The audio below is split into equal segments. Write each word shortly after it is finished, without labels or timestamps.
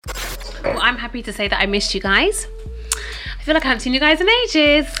Well, I'm happy to say that I missed you guys. I feel like I haven't seen you guys in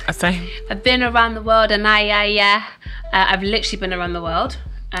ages. Same. I've been around the world, and I've literally been around the world.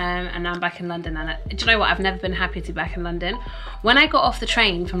 And now I'm back in London. And do you know what? I've never been happy to be back in London. When I got off the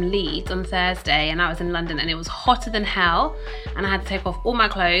train from Leeds on Thursday, and I was in London, and it was hotter than hell, and I had to take off all my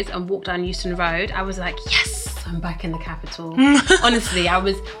clothes and walk down Euston Road, I was like, yes, I'm back in the capital. Honestly,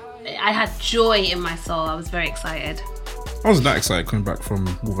 I had joy in my soul. I was very excited. I wasn't that excited coming back from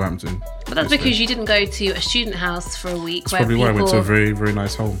Wolverhampton. But that's because you didn't go to a student house for a week. That's probably why I went to a very, very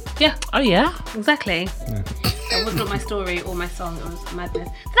nice home. Yeah. Oh, yeah? Exactly. Yeah. That was not my story or my song. It was madness.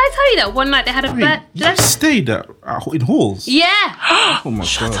 Did I tell you that one night they had a... You stayed in halls? Yeah. Oh my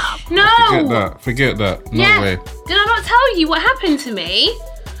God. No. Forget that. No way. Did I not tell you what happened to me?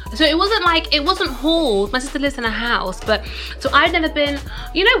 So it wasn't halls. My sister lives in a house, but so I've never been.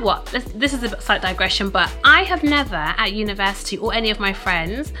 You know what? This is a slight digression, but I have never at university or any of my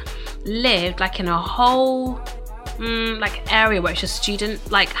friends lived like in a whole like area where it's just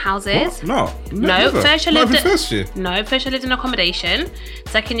student like houses. What? No. First year lived first year. No, first year lived in accommodation.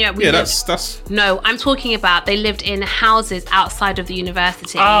 Second year that's. No, I'm talking about they lived in houses outside of the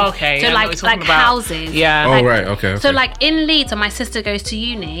university. Oh, okay. So like houses. Yeah. Oh, right. Okay. So like in Leeds, when my sister goes to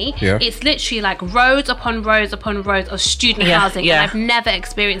uni, it's literally like rows upon rows upon rows of student housing. Yeah. And I've never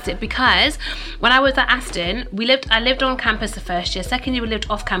experienced it because when I was at Aston, I lived on campus the first year. Second year we lived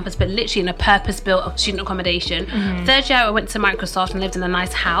off campus, but literally in a purpose-built student accommodation. Third year I went to Microsoft and lived in a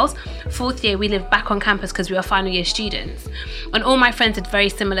nice house. Fourth year we lived back on campus because we were final year students. And all my friends did very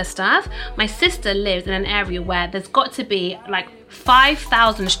similar stuff. My sister lives in an area where there's got to be like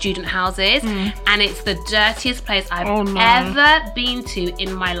 5,000 student houses, and it's the dirtiest place I've ever been to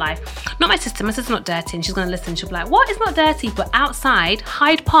in my life. Not my sister. My sister's not dirty, and she's gonna listen. She'll be like, "What? It's not dirty." But outside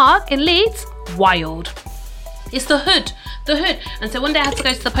Hyde Park in Leeds, wild. It's the hood. And so one day I had to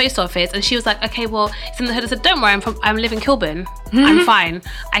go to the post office, and she was like, "Okay, well, it's in the hood." I said, "Don't worry, I live in Kilburn. I'm fine.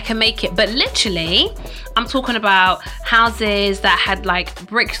 I can make it." But literally, I'm talking about houses that had like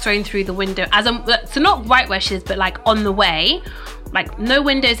bricks thrown through the window. So not right where she is, but like on the way. Like no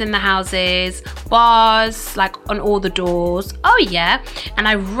windows in the houses, bars like on all the doors. Oh yeah. And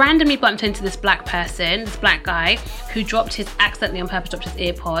I randomly bumped into this black guy who accidentally on purpose dropped his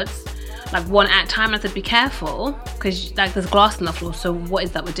earpods. Like one at a time. I said, be careful, because like there's glass on the floor, so what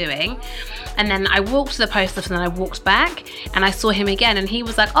is that we're doing? And then I walked to the post office and then I walked back and I saw him again, and he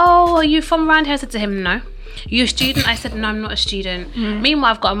was like, "Oh, are you from around here?" I said to him, "No." "You a student?" I said, "No, I'm not a student."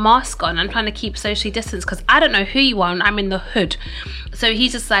 Meanwhile, I've got a mask on. I'm trying to keep socially distanced because I don't know who you are and I'm in the hood. So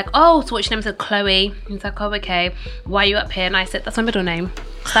he's just like, "Oh, so what's your name?" I said, "Chloe." He's like, "Oh, okay. Why are you up here?" And I said, "That's my middle name.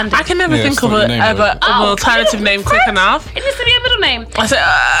 Standard." I can never think of an alternative name quick enough. It needs to be a middle name. I said,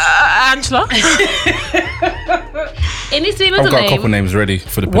 Angela. It needs to be a middle name. I've got a couple names ready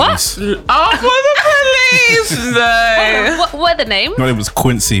for the police. What? Oh, for the police! No. What are the names? My name was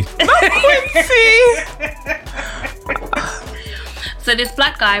Quincy. Quincy! So this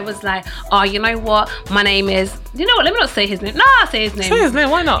black guy was like, "Oh, you know what? My name is..." You know what? Let me not say his name. No, I'll say his name. Say his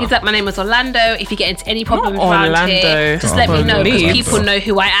name, why not? He's like, "My name is Orlando. If you get into any problems Not around Orlando. here, just let me know, because Leeds. people know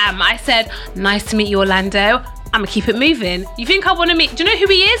who I am." I said, "Nice to meet you, Orlando. I'm gonna keep it moving. You think I want to meet..." Do you know who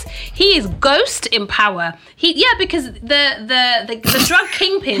he is? He is Ghost in Power. Because the drug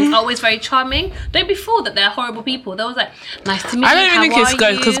kingpins are always very charming. Don't be fooled that they're horrible people. They was like, "Nice to meet you. I don't even think it's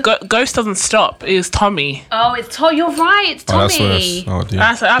Ghost, Ghost, because Ghost doesn't stop. It's Tommy. Oh, it's Tommy. You're right. It's Tommy. Oh, that's worse. Oh, dear.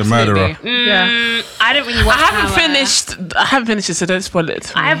 That's the absolutely. murderer. Yeah. I don't really watch I haven't Power. finished it, so don't spoil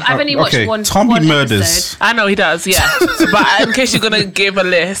it. I've only watched one. Tommy one murders. episode. I know he does, yeah. But in case you're gonna give a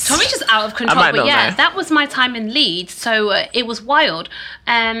list, Tommy's just out of control. might But not yeah, know. that was my time in Leeds, so it was wild.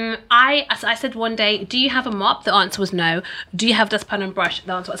 I said one day, "Do you have a mop?" The answer was no. "Do you have dustpan and brush?"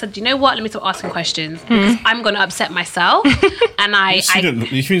 The answer was, I said, "Do you know what? Let me stop asking questions because I'm gonna upset myself." And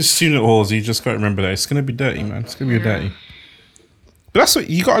If you're in student halls, you just got to remember that it's gonna be dirty, man. It's gonna be dirty. But that's what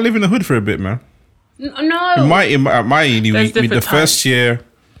you got to live in the hood for a bit, man. no. At my uni, There's the different first year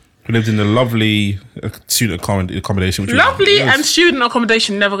we lived in the lovely student accommodation. Which lovely was, and student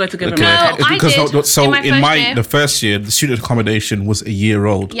accommodation never go together. okay. in my head. I Because did so in my in first my year. the first year, the student accommodation was a year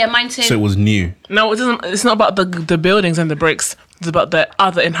old. Yeah, mine too. So it was new. No, it doesn't. It's not about the buildings and the bricks. It's about the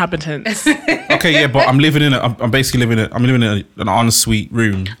other inhabitants. Okay, yeah, but I'm living in I'm basically living in an ensuite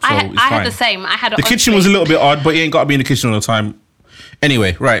room. So I it's had fine. the same. I had The kitchen was a little bit odd, but you ain't got to be in the kitchen all the time.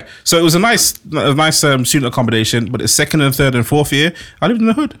 Anyway, right. So it was a nice student accommodation. But the second and third and fourth year, I lived in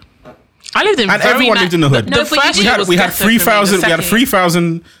the hood, I lived in and very everyone lived in the hood. No, The but first you year did- was we had better for me, 3,000. the We had second-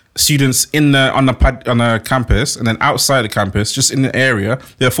 3,000 students on the campus, and then outside the campus, just in the area,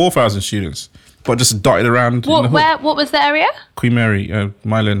 there are 4,000 students, but just dotted around. in the hood. What was the area? Queen Mary,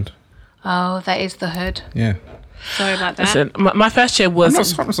 Myland. Oh, that is the hood. Yeah. Sorry about that. Listen, my first year was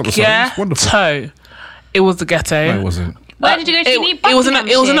I'm not sorry. It's wonderful. ghetto. It was the ghetto. No, it wasn't. Where did you go to uni? It was in a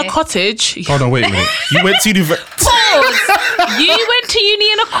Buckinghamshire? cottage. Hold on, wait a minute. You went to university. Pause. You went to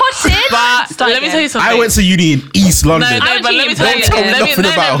uni in a cottage? But Start let me again. tell you something. I went to uni in East London. No, I went but to let me uni tell you. in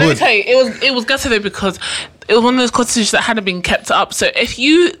Birmingham. Let me tell you. It was ghetto though because it was one of those cottages that hadn't been kept up. So if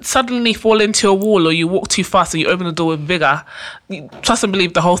you suddenly fall into a wall or you walk too fast and you open the door with vigor, trust and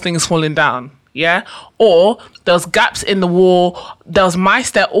believe the whole thing is falling down. Yeah, or there was gaps in the wall. There was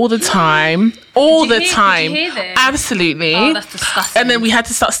mice there all the time, Did you hear this? Absolutely. Oh, that's disgusting. And then we had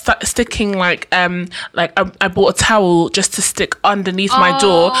to start sticking like I bought a towel just to stick underneath my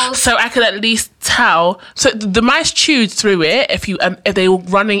door so I could at least tell. So the mice chewed through it if they were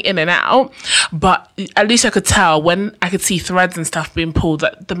running in and out, but at least I could tell when I could see threads and stuff being pulled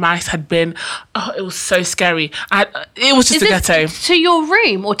that the mice had been. Oh, it was so scary. It was just Is a this ghetto. to your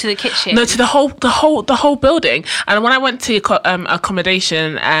room or to the kitchen? No, to the whole building. And when I went to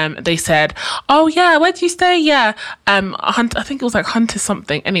accommodation, they said, "Oh yeah, where do you stay?" Yeah, I think it was like Hunter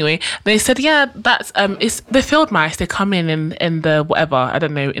something. Anyway, they said, "Yeah, that's it's the field mice. They come in the whatever, I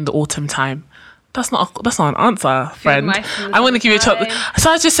don't know, in the autumn time." That's not an answer, friend. I'm going to give you a chance. So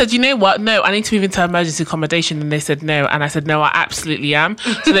I just said, you know what? No, I need to move into emergency accommodation. And they said no. And I said, no, I absolutely am.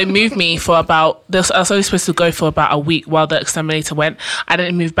 So they moved me for about, I was only supposed to go for about a week while the exterminator went. I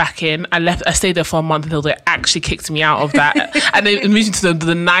didn't move back in. I stayed there for a month until they actually kicked me out of that. And they moved into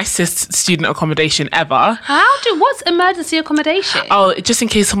the nicest student accommodation ever. What's emergency accommodation? Oh, just in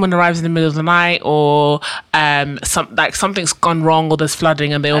case someone arrives in the middle of the night or something's gone wrong or there's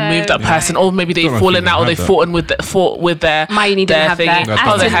flooding and they'll move that person, or maybe they've fallen out or they've fought with their My uni didn't have thingy. that.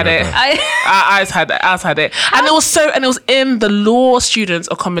 Oh, they had it. I had it. And it was in the law students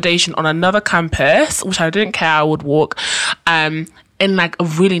accommodation on another campus, which I didn't care. I would walk. In like a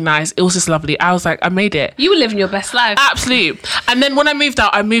really nice, it was just lovely. I was like, I made it. You were living your best life. Absolutely. And then when I moved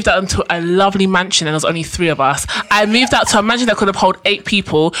out into a lovely mansion and there was only 3 of us. I moved out to a mansion that could have held 8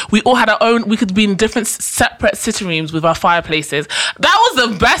 people. We all had our own, we could be in different separate sitting rooms with our fireplaces. That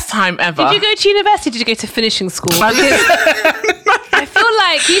was the best time ever. Did you go to university? Did you go to finishing school? I feel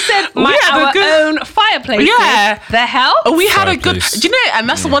like you said our own fireplace. Yeah. The hell? We had a good, Fireplace. do you know, and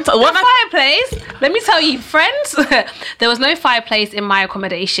that's the one time. Fireplace. Let me tell you, friends, there was no fireplace in my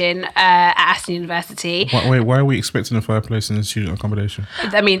accommodation at Aston University. Why are we expecting a fireplace in student accommodation?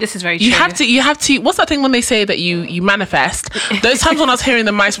 I mean, this is very true. You have to. What's that thing when they say that you manifest? Those times when I was hearing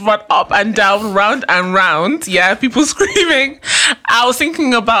the mice run up and down, round and round, yeah, people screaming. I was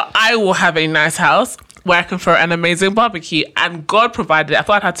thinking about I will have a nice house where I can throw an amazing barbecue, and God provided it. I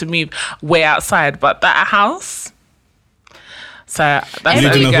thought I had to move way outside, but that house. So that's We lived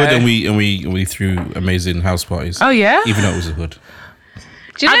there in we the hood go. and we threw amazing house parties. Oh yeah. Even though it was a hood.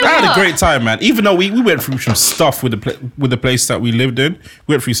 Do you know I had what? a great time, man. Even though we went through some stuff with the place that we lived in.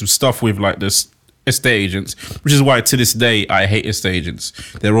 We went through some stuff with like this estate agents, which is why to this day I hate estate agents.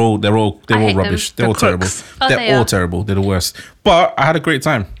 They're all hate rubbish. them. They're all terrible. crooks. Oh, they They're all are. terrible. They're the worst. But I had a great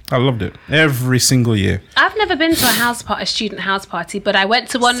time. I loved it every single year. I've never been to a student house party, but I went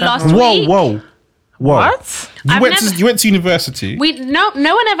to one last Whoa, week. whoa. What? You went to university. No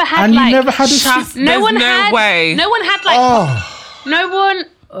one ever had And you like. never had a Shut- no There's one no had. way. No one had like. Oh, No one.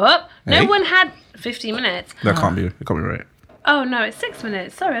 No Hey? one had 15 minutes. that can't be right. Oh no, it's 6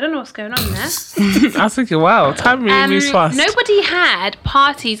 minutes. Sorry, I don't know what's going on there. I was thinking, wow, time really moves fast. Nobody had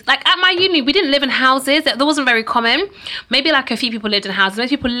parties. Like at my uni, we didn't live in houses. That wasn't very common. Maybe like a few people lived in houses.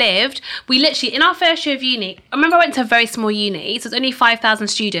 Most people lived. We literally, in our first year of uni, I remember I went to a very small uni. So it's only 5,000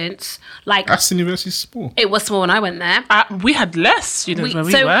 students. Like Aston University is small. it was small when I went there. We had less students when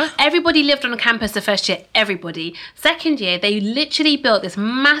we were. Everybody lived on campus the first year, everybody. Second year, they literally built this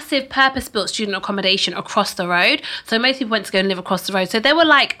massive purpose-built student accommodation across the road. So most people went to go and live across the road. So there were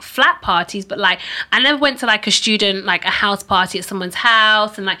like flat parties, but like I never went to like a house party at someone's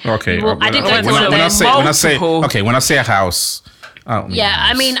house and like Okay. I didn't go to when one of I those. when I say a house, I don't mean Yeah, a house.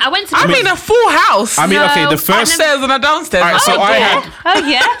 I mean, I went to. I mean, a full house. I mean, okay, the No, first. upstairs and a downstairs. Alright, so I had. Oh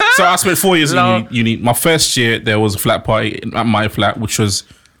yeah. So I spent 4 years No. in uni. My first year, there was a flat party at my flat, which was,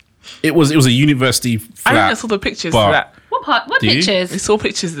 it was a university I flat. think I saw the pictures but- of that. What part? What Do you? We pictures? saw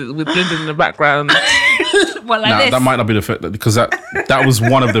pictures with Lyndon in the background. Well, like Nah, this. that might not be the first, because that was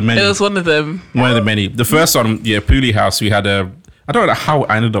one of the many. It was one of them. One of the many. The first one, yeah, Pooley House. We had I don't know how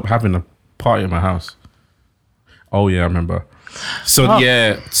I ended up having a party in my house. Oh yeah, I remember. So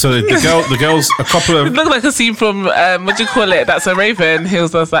the girls, a couple It of looked like a scene from what do you call it? That's a Raven. He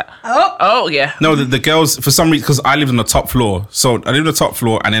was just like, oh yeah. no, the girls for some reason, because I lived on the top floor, so I lived on the top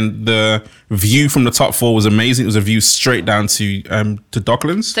floor, and then the view from the top floor was amazing. It was a view straight down to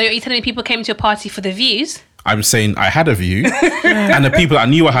Docklands. So are you telling me people came to your party for the views? I'm saying I had a view, and the people I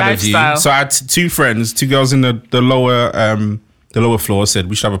knew I had Lifestyle. a view. So I had two friends, two girls in the lower floor said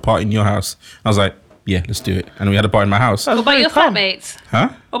we should have a party in your house. I was like, yeah, let's do it, and we had a party in my house. What about your calm. flatmates? Huh?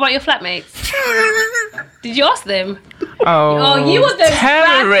 What about your flatmates? Did you ask them? Oh, you were those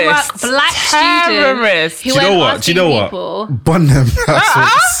terrorists. black Terrorists. students who Do you know went what? Do you know asking what? people. Bun them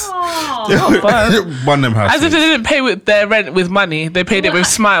houses. Oh. Bun them As if houses. they didn't pay with their rent with money, they paid it with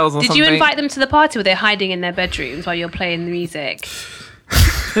smiles or Did something. you invite them to the party? Were they hiding in their bedrooms while you're playing the music?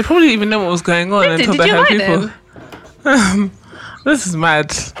 They probably didn't even know what was going on Did until you they heard invite people. them? This is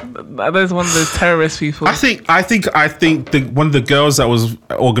mad. There's one of those terrorist people. I think one of the girls that was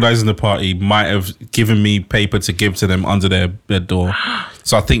organising the party might have given me paper to give to them under their door.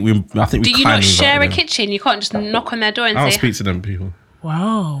 So I think we Do you not kindly share a invited them. kitchen? You can't just knock on their door and I don't say, speak to them people.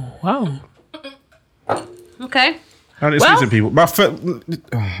 Wow. okay. I don't Well- speak to people.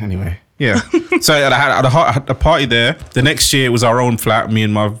 Anyway, yeah. So I had a party there. The next year it was our own flat. Me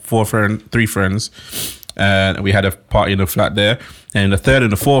and my three friends. And we had a party in the flat there. And the third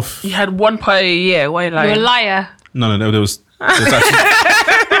and the fourth. You had one party a year. Why are you You're a lying? liar. No. There was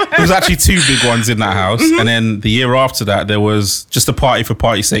actually two big ones in that house. And then the year after that, there was just a party for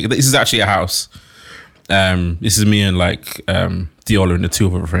party's sake. This is actually a house. This is me and Diola and the two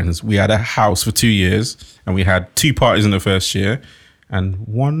of our friends. We had a house for 2 years, and we had 2 parties in the first year, and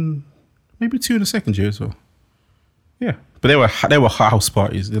 1, maybe 2 in the second year as well. Yeah, but they were house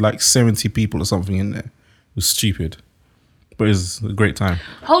parties. There were like 70 people or something in there. It was stupid, but it was a great time.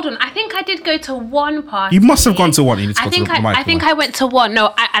 Hold on. I think I did go to one party. You must have gone to one. You need to I go think to the mic. I think I went to one.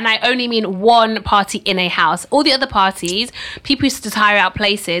 No, and I only mean one party in a house. All the other parties, people used to hire out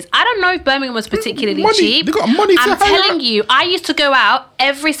places. I don't know if Birmingham was particularly Money. cheap. They got money to I'm hire telling out. you, I used to go out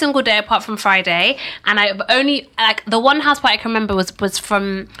every single day apart from Friday, and I've only the one house party I can remember was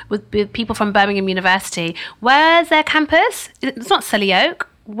with people from Birmingham University. Where's their campus? It's not Selly Oak.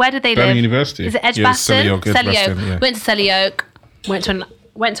 Where did they live? Birmingham University. Is it Yeah, Edgbaston? Selly Oak, Edgbaston, yeah. Went to Selly Oak.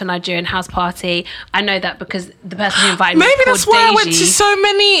 Went to a Nigerian house party. I know that because the person who invited me Maybe was that's called why I went Deji. to so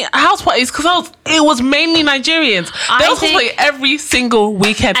many house parties because it was mainly Nigerians. They was think- cosplay every single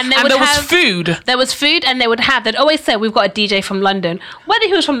weekend, and, And they would there was have- food. There was food, and they'd always say, we've got a DJ from London. Whether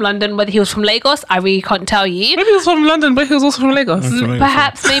he was from London, whether he was from Lagos, I really can't tell you. Maybe he was from London, but he was also from Lagos.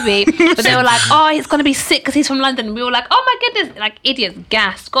 Perhaps, maybe. But they were like, oh, he's going to be sick because he's from London. And we were like, oh my goodness. Like idiots,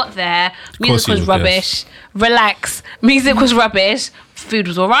 gassed, got there. Music he was was rubbish. Relax. Music was rubbish. Food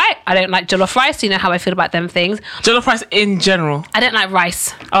was all right. I don't like jollof rice. You know how I feel about them things. Jollof rice in general. I don't like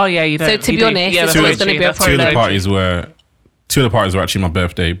rice. Oh yeah, you don't. So to you be do. honest, yeah, it's that's always very gonna true. be a That's Two very of the true. parties were actually my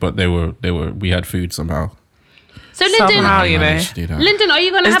birthday, but we had food somehow. So Lyndon, Somehow, you know. Managed to do that. Lyndon, are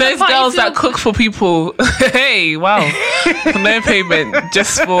you going to It's have a those party? girls for your- that cook for people. Hey, wow. For no payment,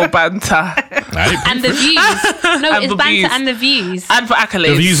 just for banter. And the views. No, And it's the banter views. and the views. And for accolades.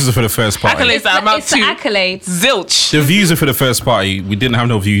 The views are for the first party. Accolades It's that the, amount it's the to accolades. zilch. The views are for the first party. We didn't have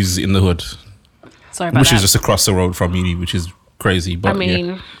no views in the hood, Sorry about which that. is just across the road from uni, which is crazy. But I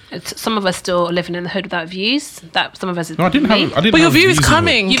mean, yeah. some of us still living in the hood without views. That some of us. No, I didn't have. But your have view is views in the hood.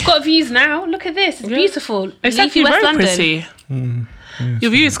 coming. You've got views now. Look at this. It's beautiful. It's Leafy actually West very London. pretty.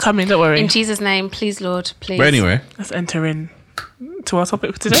 Your view is coming, don't worry. In Jesus' name, please, Lord, please. But anyway, Let's enter in to our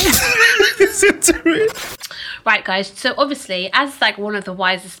topic for today. Right, guys. So obviously, as like one of the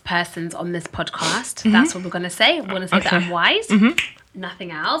wisest persons on this podcast, that's what we're gonna say. We're gonna say that I'm wise.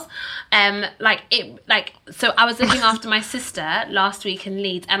 Nothing else. So I was looking after my sister last week in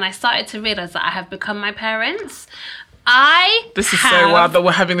Leeds, and I started to realise that I have become my parents. This is so wild that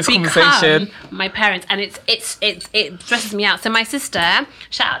we're having this conversation. My parents, and it stresses me out. So my sister,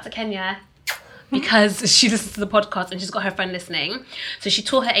 shout out to Kenya, because she listens to the podcast and she's got her friend listening. So she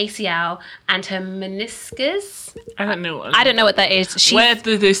tore her ACL and her meniscus. I don't know. I don't know what that is. She's Where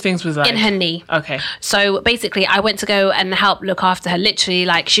do those things reside? in her knee. Okay. So basically, I went to go and help look after her. Literally,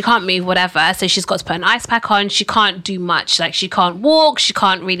 like, she can't move, whatever. So she's got to put an ice pack on. She can't do much. Like, she can't walk. She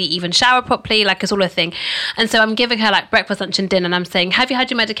can't really even shower properly. Like, it's all a thing. And so I'm giving her, like, breakfast, lunch, and dinner. And I'm saying, have you had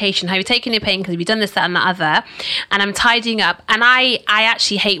your medication? Have you taken your painkillers? Have you done this, that, and the other? And I'm tidying up. And I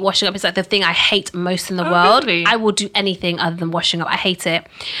actually hate washing up. It's like the thing I hate hate most in the world. Really? I will do anything other than washing up. I hate it.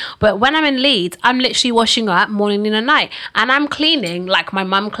 But when I'm in Leeds, I'm literally washing up morning, noon and night. And I'm cleaning like my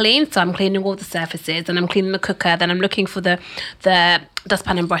mum cleans. So I'm cleaning all the surfaces and I'm cleaning the cooker. Then I'm looking for the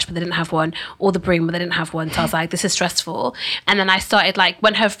dustpan and brush, but they didn't have one, or the broom, but they didn't have one. So I was like, this is stressful. And then I started like,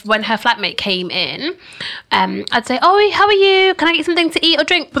 when her flatmate came in, I'd say, oh, how are you? Can I get something to eat or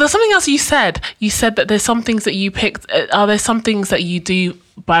drink? But there's something else you said. You said that there's some things that you picked. Are there some things that you do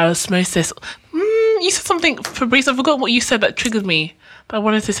by osmosis? You said something, Fabrice. I forgot what you said that triggered me. That I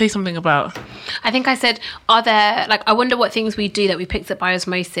wanted to say something about. I think I said, are there, like, I wonder what things we do that we picked up by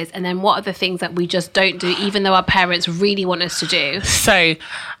osmosis, and then what are the things that we just don't do, even though our parents really want us to do? So,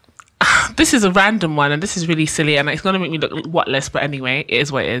 this is a random one, and this is really silly, and it's going to make me look whatless, but anyway, it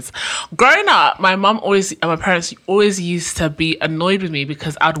is what it is. Growing up, my mum always, and my parents always used to be annoyed with me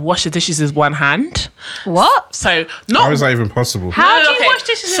because I'd wash the dishes with one hand. What? So, not... How is that even possible? How do you wash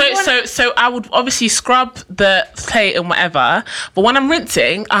dishes with one? So I would obviously scrub the plate and whatever, but when I'm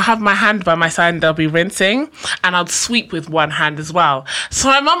rinsing, I have my hand by my side and I'll be rinsing, and I'd sweep with one hand as well. So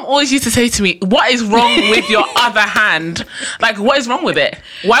my mum always used to say to me, what is wrong with your other hand? Like, what is wrong with it?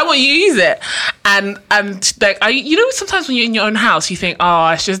 Why won't you use it? And like, you know, sometimes when you're in your own house, you think, oh,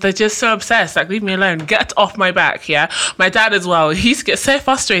 it's just, they're just so obsessed, like, leave me alone, get off my back. Yeah, my dad as well, he used to get so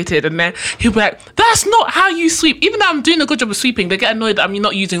frustrated, and then he'll be like, that's not how you sweep. Even though I'm doing a good job of sweeping, they get annoyed that I'm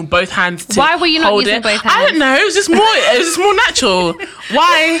not using both hands to Why were you not hold using it. both hands? I don't know, it was just more natural.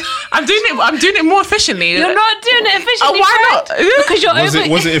 Why? I'm doing it more efficiently. You're not doing it efficiently. Why not? Because you're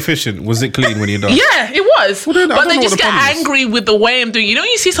Was it efficient? Was it clean when you're done? Yeah, it was. Well, then, I but don't they know just what the get problem is. angry with the way I'm doing. You know,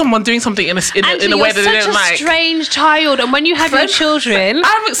 you see someone doing something in a way that they don't like. You're such a strange child, and when you have your children,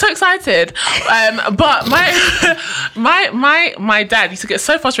 I'm so excited. But my dad used to get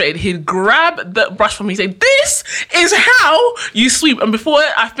so frustrated. He'd grab the brush from me, and say, "This is how you sweep." And before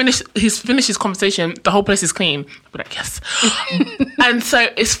he's finished his conversation, the whole place is clean. I'd be like, yes. And so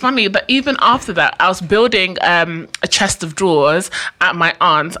it's funny that even after that, I was building a chest of drawers at my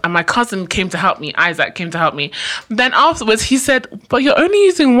aunt's, and my cousin came to help me. Isaac came to help me. Then afterwards, he said, "But you're only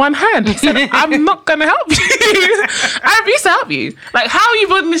using one hand." He said, "I'm not gonna help you. I refuse to help you. Like, how are you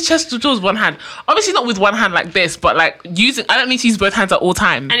building this chest of drawers with one hand? Obviously not with one hand like this, but like using. I don't need to use both hands at all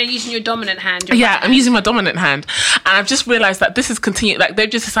times." and you're using your dominant hand. Yeah, I'm using my dominant hand. And I've just realised that this is continued. Like, they've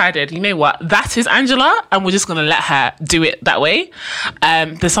just decided, you know what, that is Angela, and we're just going to let her do it that way.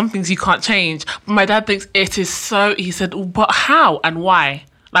 There's some things you can't change. But my dad thinks it is so, he said, but how and why?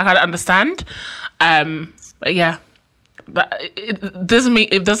 Like, I don't understand. But yeah. But it doesn't mean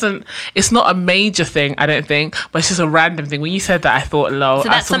it's not a major thing, I don't think, but it's just a random thing. When you said that, I thought, lol. So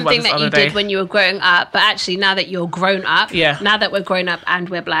that's something that you did when you were growing up, but actually now that you're grown up, now that we're grown up and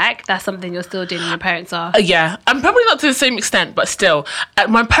we're black, that's something you're still doing when your parents are. Yeah, and probably not to the same extent, but still.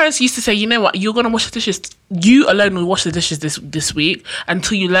 My parents used to say, you know what, you're going to wash the dishes, you alone will wash the dishes this week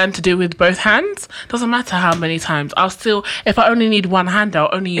until you learn to do it with both hands. Doesn't matter how many times. I'll still, if I only need one hand, I'll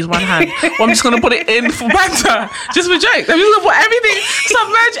only use one hand. Well, I'm just going to put it in for banter, just for jokes. I'm just going to put everything,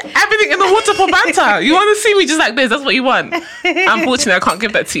 submerge everything in the water for banter. You want to see me just like this, that's what you want. Unfortunately, I can't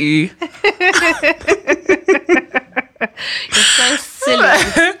give that to you. You're so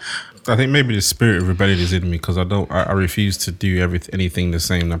silly. I think maybe the spirit of rebellion is in me because I refuse to do anything the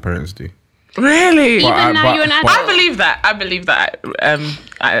same that parents do. Really? Even now you're an adult. I believe that.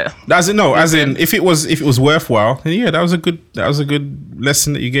 As in, if it was worthwhile, then yeah, that was a good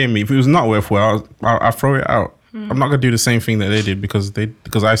lesson that you gave me. If it was not worthwhile, I'll throw it out. I'm not gonna do the same thing that they did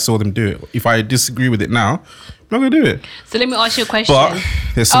because I saw them do it. If I disagree with it now, I'm not gonna do it. So let me ask you a question. But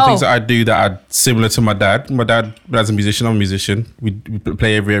there's some things that I do that are similar to my dad. My dad's a musician. I'm a musician. We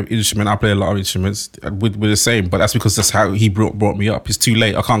play every instrument. I play a lot of instruments. We're the same, but that's because that's how he brought me up. It's too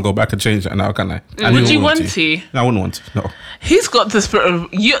late. I can't go back and change it now, can I? Would you want to? No, I wouldn't want to. No. He's got the spirit of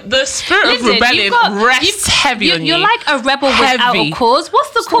of rebellion rests heavy on you. You're like a rebel without a cause.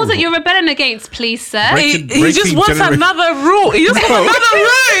 What's the cause that you're rebelling against, please, sir? He just wants another rule. He just wants another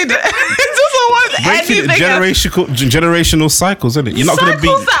road. He doesn't want anything. Generational cycles, isn't it? You're not going to be.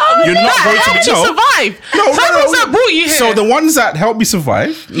 You're not going to be. Survive. Cycles that brought you here. So the ones that help me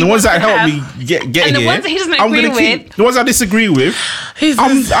survive, the ones that help me get here, and the ones that he doesn't agree with, the ones I disagree with,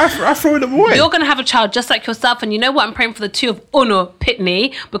 I throw them away. You're going to have a child just like yourself, and you know what? I'm praying for the two of Uno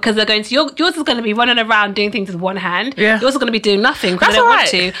Pitney because they're going to. Yours is going to be running around doing things with one hand. Yeah. Yours is going to be doing nothing because they don't want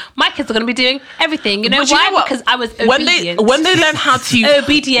to. My kids are going to be doing everything. You know why? Because I was obedient. When they learn how to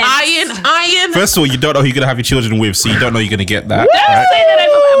obedience. Iron. First of all, you don't know who you're going to have your children with, so you don't know you're going to get that. Don't say that.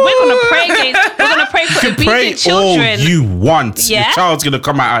 We're going to pray against. We're going to pray for obedient children. All you want. Yeah? Your child's going to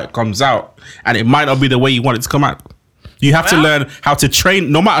come out how it comes out, and it might not be the way you want it to come out. You have to learn how to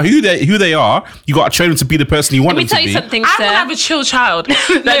train. No matter who they are, you got to train them to be the person you want them to be. Let me tell you something, I sir. want to have a chill child.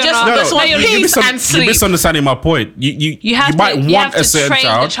 That No, just wants peace and sleep. You're misunderstanding my point. You might want a certain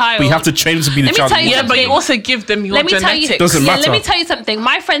child, but you have to train them to be the child. Yeah, but you also give them your genetics. Doesn't matter. Let me tell you something.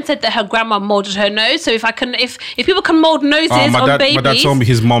 My friend said that her grandma molded her nose. So if people can mold noses on babies, my dad told me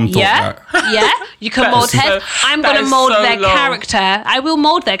his mom taught that. Yeah, you can mold heads. I'm going to mold their character. I will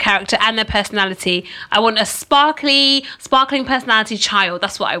mold their character and their personality. I want a sparkling personality child.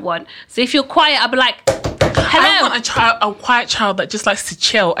 That's what I want. So if you're quiet, I'll be like, hello. I want a quiet child that just likes to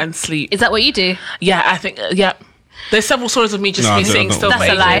chill and sleep. Is that what you do? Yeah, I think, yeah. There's several stories of me just sitting still. That's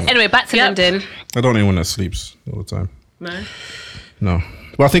a lie. Anyway, back to London. I don't know anyone that sleeps all the time. No.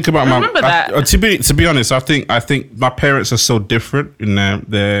 Well, I think about that. To be honest, I think my parents are so different in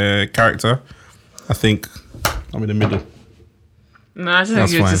their character. I think I'm in the middle. No, I just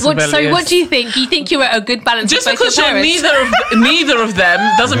think you're just rebellious. So what do you think? You think you're at a good balance? Just with both because your you're parents? neither of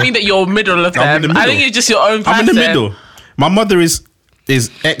them doesn't mean that you're middle of them. I think you're just your own person. I'm in the middle. My mother is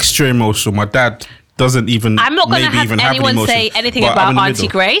extra emotional. My dad doesn't even. I'm not going to have anyone say anything about Auntie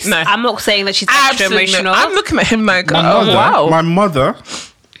Grace. No. I'm not saying that she's extra emotional. I'm looking at him like, wow. My mother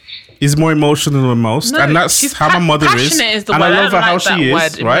is more emotional than most, and that's how my mother is. Is the and word. I love her how she is.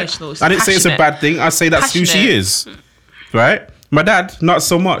 Word, right? I didn't say it's a bad thing. I say that's who she is. Right? My dad, not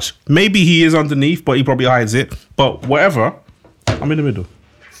so much. Maybe he is underneath, but he probably hides it. But whatever, I'm in the middle.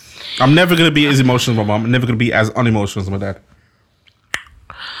 I'm never going to be as emotional as my mom. I'm never going to be as unemotional as my dad.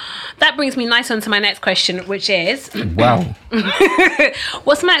 That brings me nice on to my next question, which is... Wow.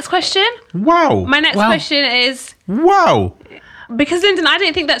 What's my next question? Wow. My next question is... Wow. Because, Lyndon, I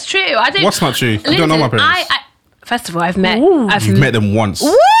don't think that's true. What's not true? Lyndon, you don't know my parents. First of all, I've met... You've met them once.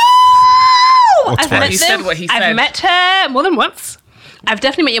 Woo! I've met he said what he said. I've met her more than once. I've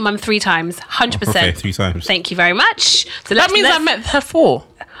definitely met your mum 3 times. 100%. Okay, 3 times. Thank you very much. So that means I met her 4.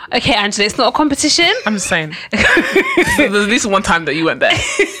 Okay, Angela, it's not a competition. I'm just saying. There's at least one time that you went there.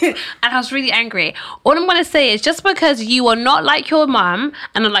 And I was really angry. All I'm going to say is just because you are not like your mum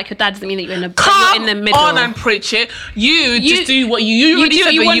and not like your dad doesn't mean that you're in the middle. Come on and preach it. You just do what you already said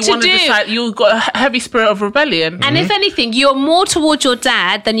that you want to decide. You've got a heavy spirit of rebellion. And if anything, you're more towards your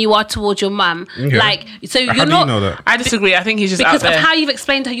dad than you are towards your mum. Okay. Like, so you're how not... do you know that? I disagree. I think he's just because out there. of how you've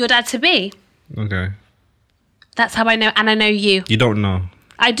explained your dad to be. Okay. That's how I know, and I know you. You don't know.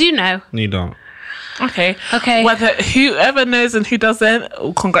 I do know. You don't. Okay. Okay. Whether whoever knows and who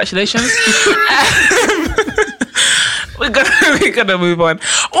doesn't, congratulations. We're gonna move on.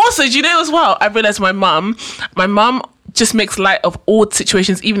 Also, do you know as well? I realized my mum just makes light of all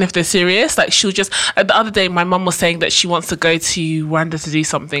situations, even if they're serious. Like she'll just. The other day, my mum was saying that she wants to go to Rwanda to do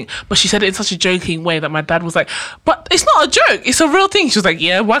something, but she said it in such a joking way that my dad was like, "But it's not a joke. It's a real thing." She was like,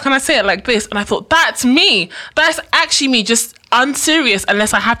 "Yeah, why can't I say it like this?" And I thought, that's me. That's actually me. Just unserious,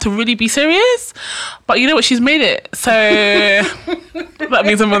 unless I have to really be serious. But you know what? She's made it. So that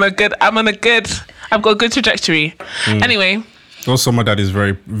means I've got a good trajectory. Anyway. Also, my dad is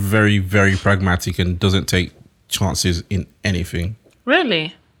very, very, very pragmatic and doesn't take chances in anything.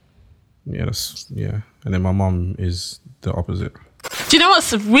 Really? Yes, yeah. And then my mom is the opposite. Do you know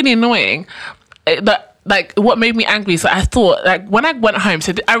what's really annoying? What made me angry is that I thought, like, when I went home,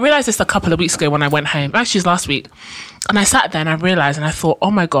 so I realized this a couple of weeks ago when I went home, actually it was last week, and I sat there and I realized and I thought, oh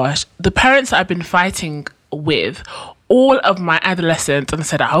my gosh, the parents that I've been fighting with all of my adolescence, and I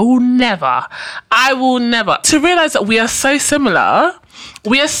said, I will never, to realize that we are so similar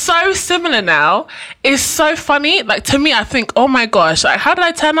now is so funny. Like, to me, I think, oh my gosh, like, how did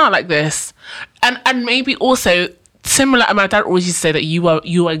I turn out like this? And maybe also similar, and my dad always used to say that you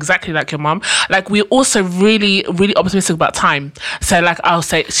are exactly like your mum. Like, we're also really, really optimistic about time. So, like, I'll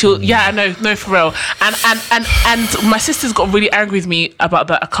say, no, for real. And my sister's got really angry with me about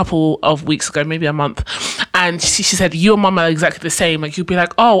that a couple of weeks ago, maybe a month. And she said, you and mum are exactly the same. Like, you'll be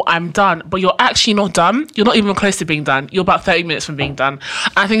like, oh, I'm done. But you're actually not done. You're not even close to being done. You're about 30 minutes from being done.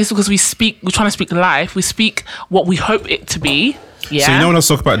 And I think it's because we're trying to speak life. We speak what we hope it to be. Yeah. So, you know when I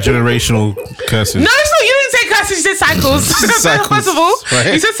talk about generational curses? No, it's not. You didn't say curses. You said cycles. First of all,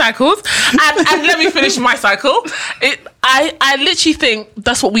 right? You said cycles. And let me finish my cycle. I literally think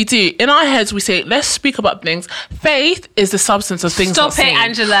that's what we do. In our heads, we say, let's speak about things. Faith is the substance of things. Stop it,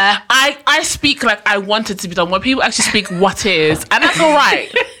 Angela. I speak like I want it to be done. When people actually speak what is, and that's all right.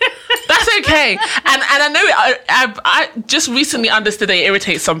 That's okay. And I know I just recently understood that it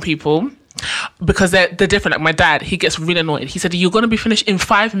irritates some people. Because they're different. Like my dad, he gets really annoyed. He said, you're going to be finished in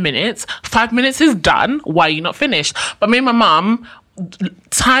 5 minutes. 5 minutes is done. Why are you not finished? But me and my mum,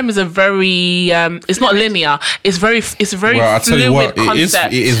 time is a very, it's not linear. It's very well, I'll tell you what,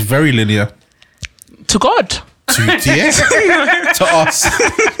 concept. it is very linear. To God. To us.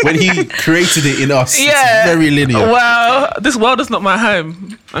 When he created it in us, Yeah. it's very linear. Well, this world is not my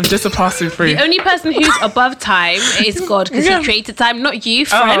home. I'm just a passing through. The only person who's above time is God, because Yeah. he created time, not you,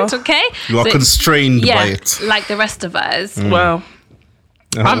 friend. Oh. Okay, You are So- constrained by it. like the rest of us. Well,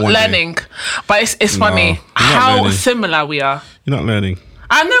 I'm One day. learning, but it's funny you're not how learning. similar we are. You're not learning.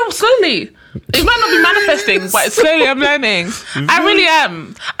 I know, slowly. It might not be manifesting, but slowly I'm learning. I really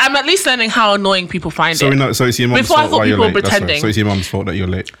am. I'm at least learning how annoying people find So, it. so it's your mum's Before I fault thought why you're people were late. That's right. pretending. So it's your mum's fault that you're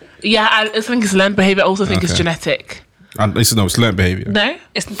late. Yeah, I think it's learned behavior. I also think it's Okay. genetic. And it's learned behavior. No?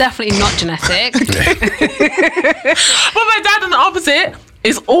 It's definitely not genetic. But my dad, on the opposite,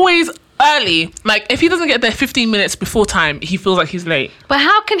 is always early. Like, if he doesn't get there 15 minutes before time, he feels like he's late. But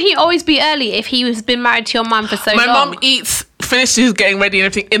how can he always be early if he has been married to your mum for so My long? mum finishes getting ready and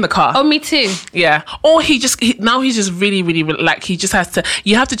everything in the car. Oh, me too. Yeah. Or now he's just really, really, like, he just has to,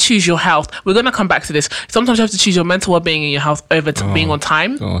 you have to choose your health. We're going to come back to this. Sometimes you have to choose your mental well-being and your health over being on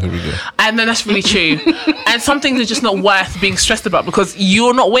time. Oh, here we go. And then that's really true. And some things are just not worth being stressed about because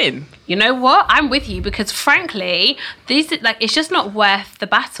you'll not win. You know what? I'm with you because frankly, it's just not worth the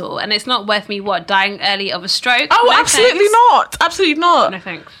battle, and it's not worth me dying early of a stroke. Oh, No absolutely thanks. not. Absolutely not. No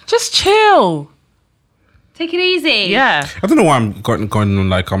thanks. Just chill. Take it easy. Yeah. I don't know why I'm going on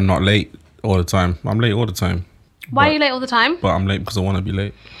like I'm not late all the time. I'm late all the time. Why are you late all the time? But I'm late because I want to be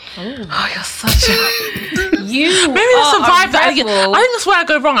late. Oh, you're such a you. Maybe that's a vibe that I get. rebel. I think that's where I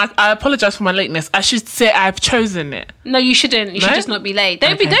go wrong. I apologize for my lateness. I should say I've chosen it. No, you shouldn't. You should No? just not be late.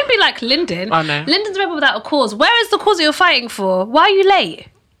 Don't Okay. be like Lyndon. Oh, no. Lyndon's rebel without a cause. Where is the cause that you're fighting for? Why are you late?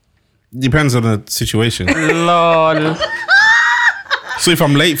 Depends on the situation. Lol. So if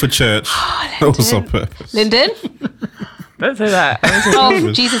I'm late for church, that was on purpose. Lyndon? Don't say that.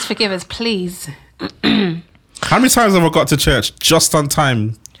 Oh, Jesus forgive us, please. How many times have I got to church just on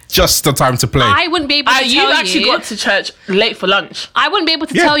time? Just the time to play. I wouldn't be able to You tell actually you. got to church late for lunch. I wouldn't be able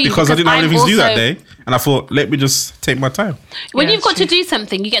to yeah, tell you because I didn't have I'm anything to do that also- day. And I thought, let me just take my time. When Yeah, you've got to true. do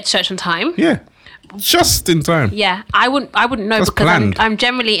something, you get to church on time. Yeah. Just in time. Yeah, I wouldn't know That's because planned. I'm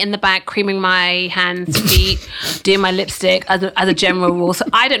generally in the back creaming my hands, feet, doing my lipstick as a general rule. So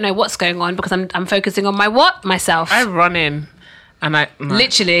I don't know what's going on because I'm focusing on myself. I run in and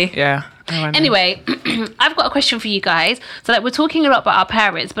Literally. Yeah. I run in. Anyway, I've got a question for you guys. So we're talking a lot about our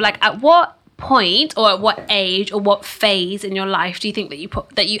parents, but at what point or at what age or what phase in your life do you think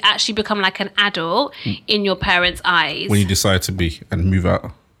that you actually become like an adult in your parents' eyes? When you decide to be and move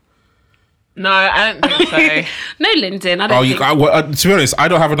out. No, I don't think so. No, Lyndon, I don't think. To be honest, I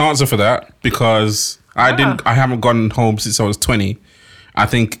don't have an answer for that because I haven't gone home since I was 20. I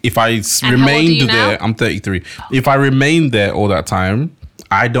think if I how old are remained you now? there, I'm 33. If I remained there all that time,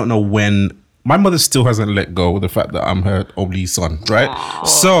 I don't know when. My mother still hasn't let go of the fact that I'm her only son, right? Aww.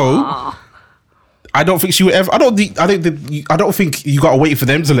 So I don't think she would ever. I don't think you gotta wait for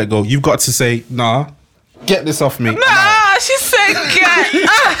them to let go. You've got to say, nah, get this off me. Ah, she said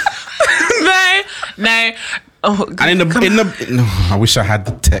get. No. Oh, And I wish I had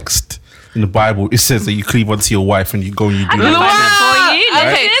the text in the Bible. It says that you cleave unto your wife and you go and you do got that. for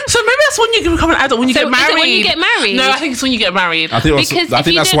you, Okay, listen. so maybe that's when you become an adult. When you So get is it married. when you get married? No, I think it's when you get married. I think Because if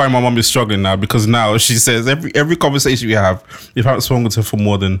you that's don't- why my mom is struggling now, because now she says every conversation we have, if I haven't spoken to her for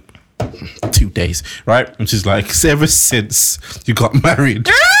more than 2 days, right? And she's like, ever since you got married.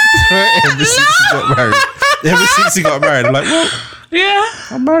 Ever since you got married. I'm like, well, Yeah.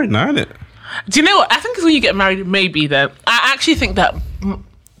 I'm married now, innit? Do you know what? I think it's when you get married, maybe then. I actually think that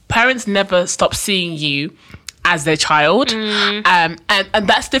parents never stop seeing you as their child. And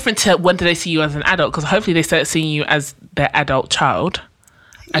that's different to when do they see you as an adult, because hopefully they start seeing you as their adult child.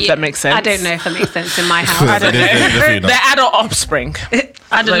 If that makes sense. I don't know if that makes sense in my house. I don't know. Definitely not. Their adult offspring.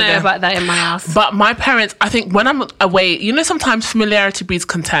 I don't know Like, about that in my house. But my parents, I think when I'm away, sometimes familiarity breeds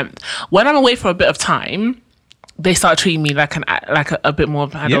contempt. When I'm away for a bit of time, they start treating me like a bit more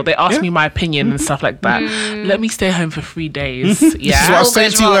of an adult. Yeah, They ask yeah. me my opinion and stuff like that. Let me stay home for 3 days. Yeah. This is what I was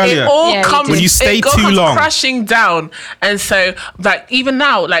saying to you earlier. It all Yeah, you comes did. When you stay it all too comes long. crashing down. And so, even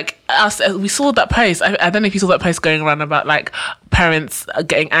now, we saw that post. I don't know if you saw that post going around about parents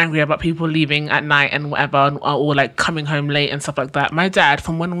getting angry about people leaving at night and whatever, or coming home late and stuff like that. My dad,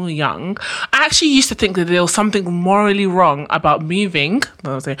 from when we were young, I actually used to think that there was something morally wrong about moving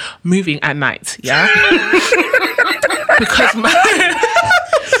at night. Yeah. Because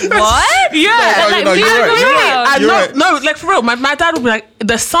What? yeah, No, you're right. You're right. No, like for real, my dad would be like,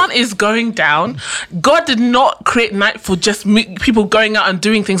 the sun is going down. God did not create night for just people going out and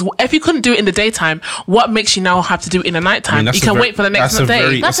doing things. If you couldn't do it in the daytime, what makes you now have to do it in the nighttime? You can wait for the next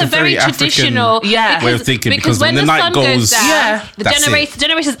day. That's a very traditional way of thinking, because when the night sun goes down, the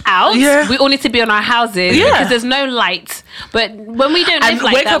generator's out. Yeah. We all need to be on our houses because there's no light. But when we don't live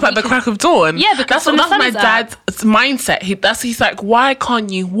like wake up at the crack of dawn. Yeah, because that's my dad's mindset. He's like, why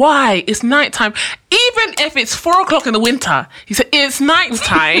can't you? Why? It's nighttime. Even if it's 4 o'clock in the winter, he said, it's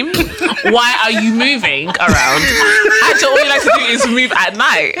nighttime. Why are you moving around? Actually, all you like to do is move at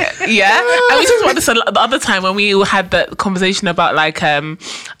night. Yeah. And we talked about this the other time when we had that conversation about like, I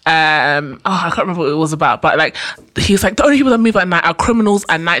can't remember what it was about, but like, he's like, the only people that move at night are criminals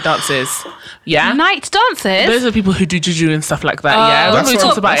and night dancers. Yeah. Night dancers? Those are people who do juju and stuff like that. Yeah. When we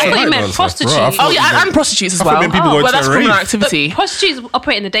talked about I it. thought you meant prostitutes. And prostitutes as well. But that's criminal activity. But prostitutes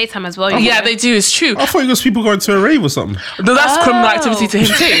operate in the daytime as well. Yeah, they do. It's true. I thought it was people going to a rave or something. No, that's criminal activity to him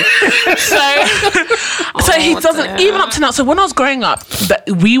too. So he doesn't, even up to now. So when I was growing up, that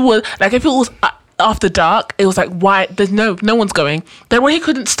we would, like, if it was after dark, it was like, why? There's no one's going. Then when he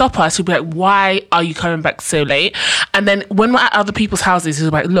couldn't stop us, he'd be like, why are you coming back so late? And then when we're at other people's houses,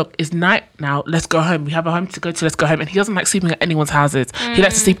 he's like, look, it's night now. Let's go home. We have a home to go to. Let's go home. And he doesn't like sleeping at anyone's houses. He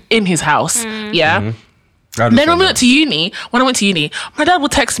likes to sleep in his house. Yeah. Mm-hmm. Then when we went to uni, my dad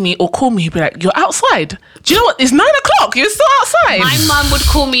would text me or call me. He'd be like, you're outside. Do you know what? It's 9 o'clock. You're still outside. My mum would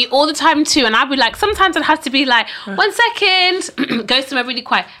call me all the time too. And I'd be like, sometimes I'd have to be like, 1 second. Go somewhere really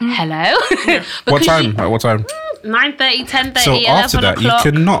quiet. Hello? What time? At what time? 9:30, 10:30, So 11 after that, o'clock.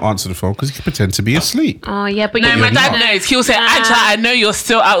 you cannot answer the phone because you can pretend to be asleep. Oh, yeah, but No, my dad not. knows. He'll say, Angela, I know you're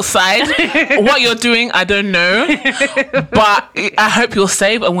still outside. What you're doing, I don't know. But I hope you're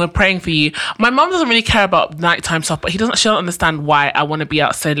safe and we're praying for you. My mum doesn't really care about nighttime stuff, but she doesn't understand why I want to be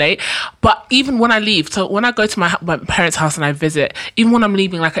out so late. But even when I leave, so when I go to my parents' house and I visit, even when I'm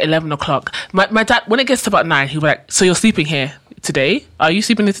leaving like at 11 o'clock, my dad, when it gets to about 9, he'll be like, so you're sleeping here today? Are you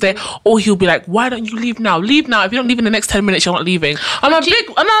sleeping here today? Or he'll be like, why don't you leave now? Leave now. If you don't leave in the next 10 minutes, you're not leaving. I'm a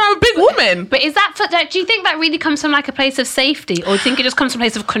big woman. But is that do you think that really comes from like a place of safety, or do you think it just comes from a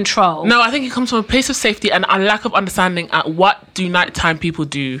place of control? No, I think it comes from a place of safety and a lack of understanding at what do nighttime people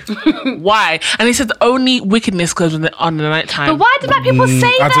do. Why? And he said the only wickedness goes on the nighttime. But why do black people say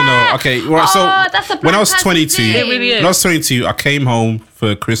that? I don't know. Okay, well, that's a when I was black 22, person thing. It really is. when I was 22, I came home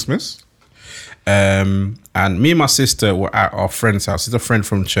for Christmas. And me and my sister were at our friend's house. It's a friend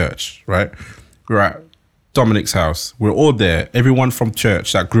from church, right? We were at Dominic's house. We're all there. Everyone from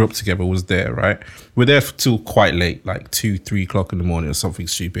church that grew up together was there, right? We're there till quite late, like 2-3 o'clock in the morning or something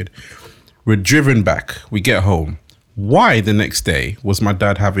stupid. We're driven back. We get home. Why the next day was my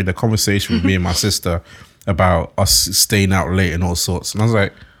dad having a conversation with me and my sister about us staying out late and all sorts. And I was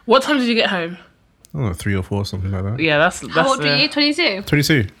like, what time did you get home? I don't know, 3 or 4, something like that. Yeah, that's How old were you? 22?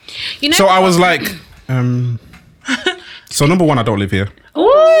 22. You know, So I was like, so number one, I don't live here.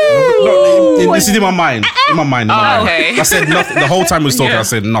 Ooh. This is in my mind. In my mind. Okay. I said nothing. The whole time we was talking, Yeah. I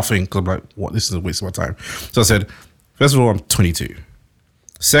said nothing. Because I'm like, what? This is a waste of my time. So I said, first of all, I'm 22.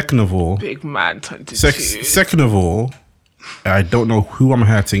 Second of all, Big man, 22. second of all, I don't know who I'm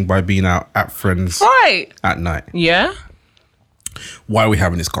hurting by being out at friends Right. at night. Yeah. Why are we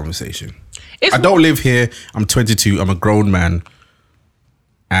having this conversation? It's I don't live here. I'm 22. I'm a grown man.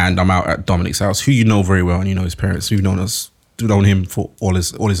 And I'm out at Dominic's house, who you know very well, and you know his parents, who've known him for all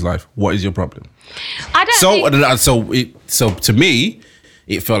his life. What is your problem? I don't think... So to me,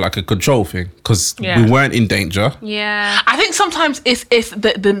 it felt like a control thing because Yeah. we weren't in danger. Yeah. I think sometimes it's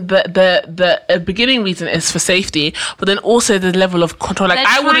the beginning reason is for safety, but then also the level of control. Like They're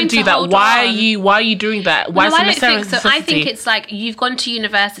I wouldn't trying do to that. hold Why on. are you doing that? Why No, is I it don't think necessary? so. I think it's like you've gone to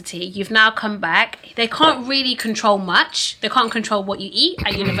university, you've now come back. They can't really control much. They can't control what you eat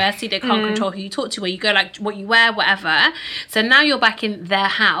at university. They can't control who you talk to, where you go, like what you wear, whatever. So now you're back in their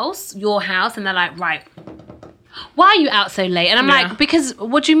house, your house, and they're like, right, why are you out so late? And I'm Yeah. like, because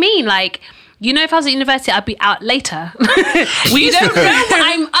what do you mean? Like, you know, if I was at university, I'd be out later. We you don't know what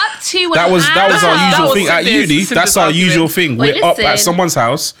I'm up to when That was I'm our out. usual was thing at Cinder's- uni. That's our Cinder's usual argument. thing. Wait, We're up at listen. someone's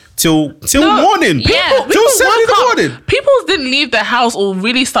house till No, morning. yeah. Till 7 in the morning. People didn't leave their house or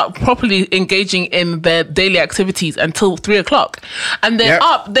really start properly engaging in their daily activities until 3 o'clock, and they're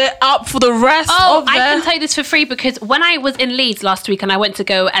Yep. up for the rest Oh, of I their... can tell you this for free because when I was in Leeds last week and I went to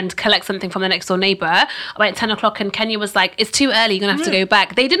go and collect something from the next door neighbour, I went at 10 o'clock and Kenya was like, it's too early, you're going to have to go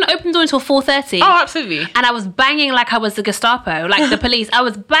back. They didn't open the door until 4:30. Oh, absolutely. And I was banging like I was the Gestapo, like the police. I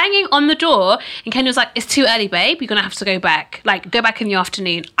was banging on the door and Kenya was like, it's too early, babe. You're going to have to go back. Like, go back in the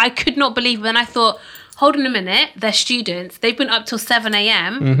afternoon. I could not believe it. And I thought, hold on a minute, they're students. They've been up till 7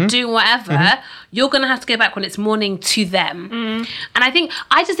 a.m. doing whatever. You're going to have to go back when it's morning to them. And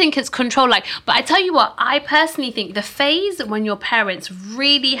I just think it's control. Like, but I tell you what, I personally think the phase when your parents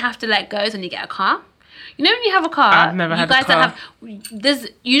really have to let go is when you get a car. You know when you have a car, I've never had a car.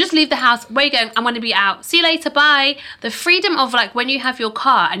 That you just leave the house. Where are you going? I'm going to be out. See you later. Bye. The freedom of like when you have your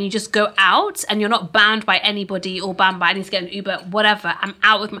car and you just go out and you're not bound by anybody or bound by I need to get an Uber, whatever. I'm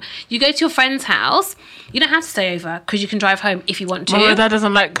out with you go to your friend's house. You don't have to stay over because you can drive home if you want to. My dad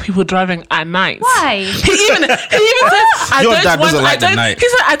doesn't like people driving at night. Why? He even says, Your dad doesn't like the night. He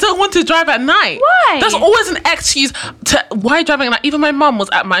said, I don't want to drive at night. Why? That's always an excuse to why driving at night. Even my mum was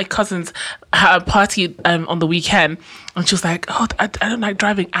at my cousin's party on the weekend, and she was like, "Oh, I don't like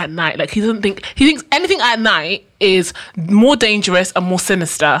driving at night." Like he thinks anything at night is more dangerous and more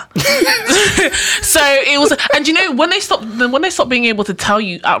sinister. So it was, and you know when they stop being able to tell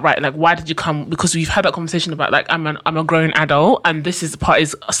you outright, like, why did you come? Because we've had that conversation about like I'm a grown adult, and this is the part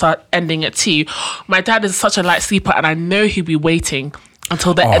is start ending at 2. My dad is such a light sleeper, and I know he'll be waiting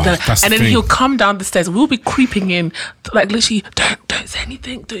until and then he'll come down the stairs. We'll be creeping in, like literally, don't say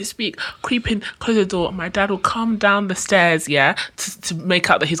anything, don't speak. Creeping, close the door. My dad will come down the stairs, to make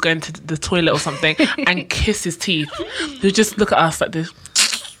out that he's going to the toilet or something, and kiss his teeth. He'll just look at us like this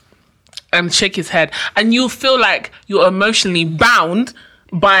and shake his head, and you'll feel like you're emotionally bound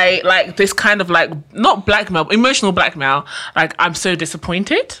by like this kind of like not blackmail, emotional blackmail. Like I'm so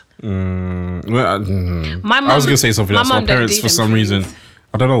disappointed. I was gonna say something else. My parents, for some reason,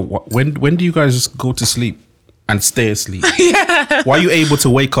 I don't know. When do you guys just go to sleep and stay asleep? Why are you able to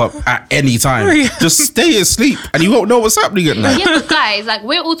wake up at any time? Just stay asleep, and you won't know what's happening at night. Yeah, but guys, like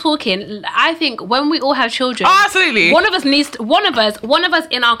we're all talking. I think when we all have children, absolutely, one of us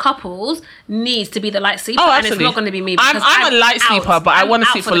in our couples needs to be the light sleeper, and it's not going to be me. I'm a light sleeper, but I want to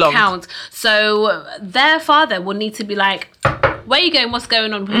sleep for long. So their father will need to be like, where are you going? What's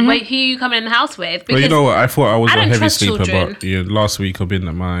going on? Who are you coming in the house with? Well, you know what? I thought I was a heavy sleeper, but last week I've been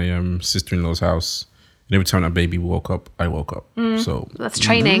at my sister-in-law's house. And every time that baby woke up, I woke up. So that's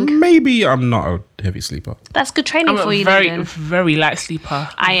training. Maybe I'm not a heavy sleeper. That's good training for you. I'm a very light sleeper.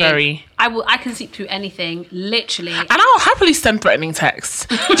 I can sleep through anything, literally. And I'll happily send threatening texts.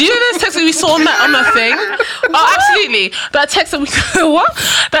 Do you know those texts that we saw on that thing? Oh, absolutely. That text that we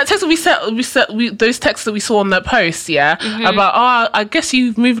That text that those texts that we saw on that post, about I guess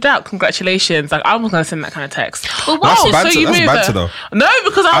you've moved out. Congratulations. Like I was gonna send that kind of text. But that's banter though. No,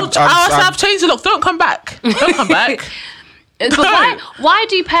 because I've changed the look. Don't come back. Don't come back. But why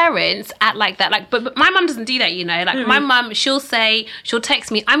do parents act like that? Like, but my mum doesn't do that, you know. Like my mum, she'll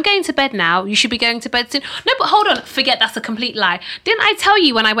text me, "I'm going to bed now. You should be going to bed soon." No, but hold on, forget that's a complete lie. Didn't I tell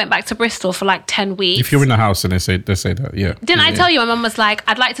you when I went back to Bristol for like 10 weeks? If you're in the house and they say that, yeah. Didn't I tell you? My mum was like,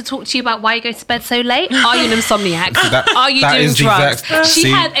 "I'd like to talk to you about why you go to bed so late. Are you an insomniac? Are you doing drugs?"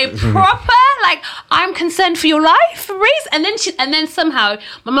 She had a proper like, "I'm concerned for your life, Reese." And then somehow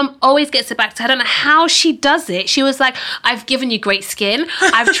my mum always gets it back to her. I don't know how she does it. She was like, "I've given you great skin.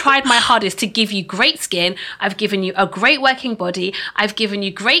 I've tried my hardest to give you great skin. I've given you a great working body. I've given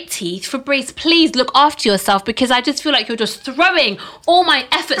you great teeth. Fabrice, please look after yourself because I just feel like you're just throwing all my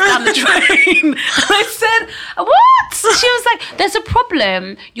efforts down the drain." And I said, "What?" She was like, "There's a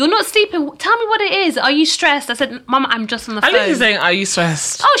problem. You're not sleeping. Tell me what it is. Are you stressed?" I said, "Mama, I'm just on the phone." I think she's saying, "Are you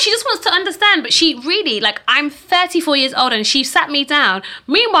stressed?" Oh, she just wants to understand. But she really, like, I'm 34 years old and she sat me down.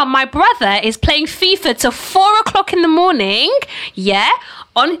 Meanwhile, my brother is playing FIFA till 4 o'clock in the morning.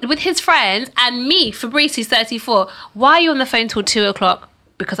 With his friends, and me, Fabrice, who's 34. Why are you on the phone till 2 o'clock?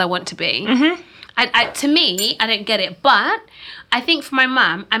 Because I want to be. To me, I don't get it. But I think for my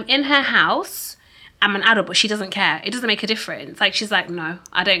mum, I'm in her house. I'm an adult, but she doesn't care. It doesn't make a difference. Like, she's like, "No,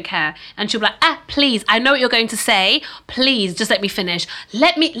 I don't care." And she'll be like, "Please, I know what you're going to say. Please, just let me finish.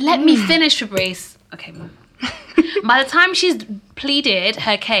 Let me finish, Fabrice." Okay, Mum. By the time she's pleaded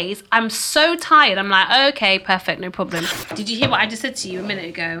her case, I'm so tired. I'm like, "Okay, perfect, no problem." Did you hear what I just said to you a minute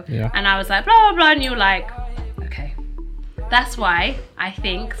ago? Yeah. And I was like, blah, blah, blah. And you were like, okay. That's why I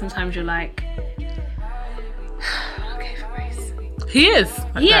think sometimes you're like, okay, Fabrice. He is.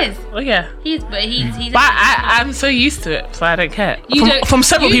 He is. Oh, yeah. He's. But I'm so used to it, so I don't care. From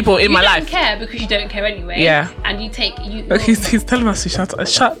several people in my life. You don't care because you don't care anyway. Yeah. And you take... He's telling us to shut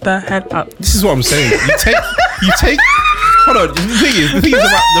the hell up. This is what I'm saying. You take... Hold on. The thing is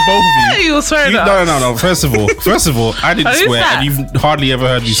about the both of you. You're swearing at us. No. First of all, I didn't swear, and you've hardly ever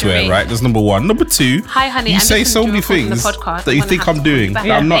heard me swear, right? That's number one. Number two, hi, honey, you say so many things that you think I'm doing that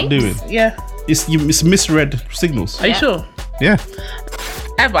I'm not doing. Yeah. It's misread signals. Are you sure? Yeah.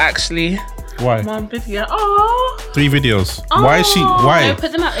 Ever, actually. Why? Mom video. Oh. 3 videos. Why is she? Why? No,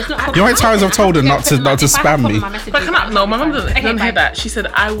 put them up. It's not. You know how many times I've told her not to spam me? But can I, no, my mum doesn't hear that. She said,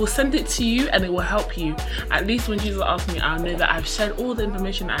 I will send it to you and it will help you. At least when Jesus asks me, I'll know that I've shared all the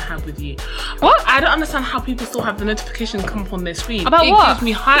information I have with you. What? I don't understand how people still have the notification come up on their screen. About it what? gives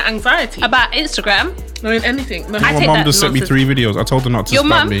me high anxiety. About Instagram. No, in anything. No, I My take mum that just sent me nonsense. 3 videos. I told her not to Your spam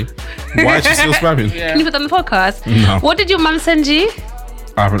mum? me. Why is she still spamming? Yeah. Can you put that on the podcast? No. What did your mum send you?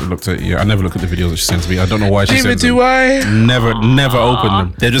 I haven't looked at it yet. I never look at the videos that she sends me. I don't know why she Neither sends them. do I. Never open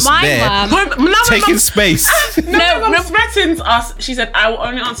them. They're just My there, mum. taking space. No, my threatens us. She said, I will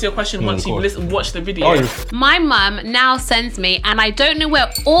only answer your question once you've watched the video. My mum now sends me, and I don't know where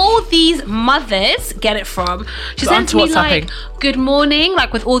all these mothers get it from. She sends me like, good morning,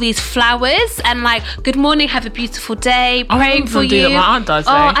 like with all these flowers, and like, good morning, have a beautiful day, praying for you. My aunt does.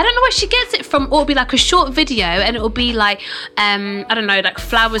 I don't know where she gets it from. Or it'll be like a short video, and it will be like, I don't know, like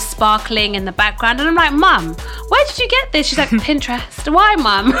flowers sparkling in the background. And I'm like, Mum, where did you get this? She's like, Pinterest. Why,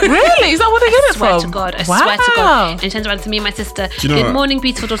 Mum? Really? Is that what they get it Swear from? to God, I swear to God. And she turns around to me and my sister. you know Good what? morning,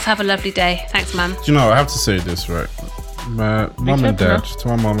 beautiful daughter. Have a lovely day. Thanks, Mum. Do you know, I have to say this, right? My mum and dad, to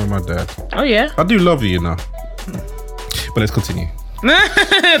my mum and my dad. Oh, yeah. I do love you, But let's continue.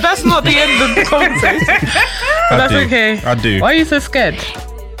 That's not the end of the conversation. But that's do. okay. I do. Why are you so scared?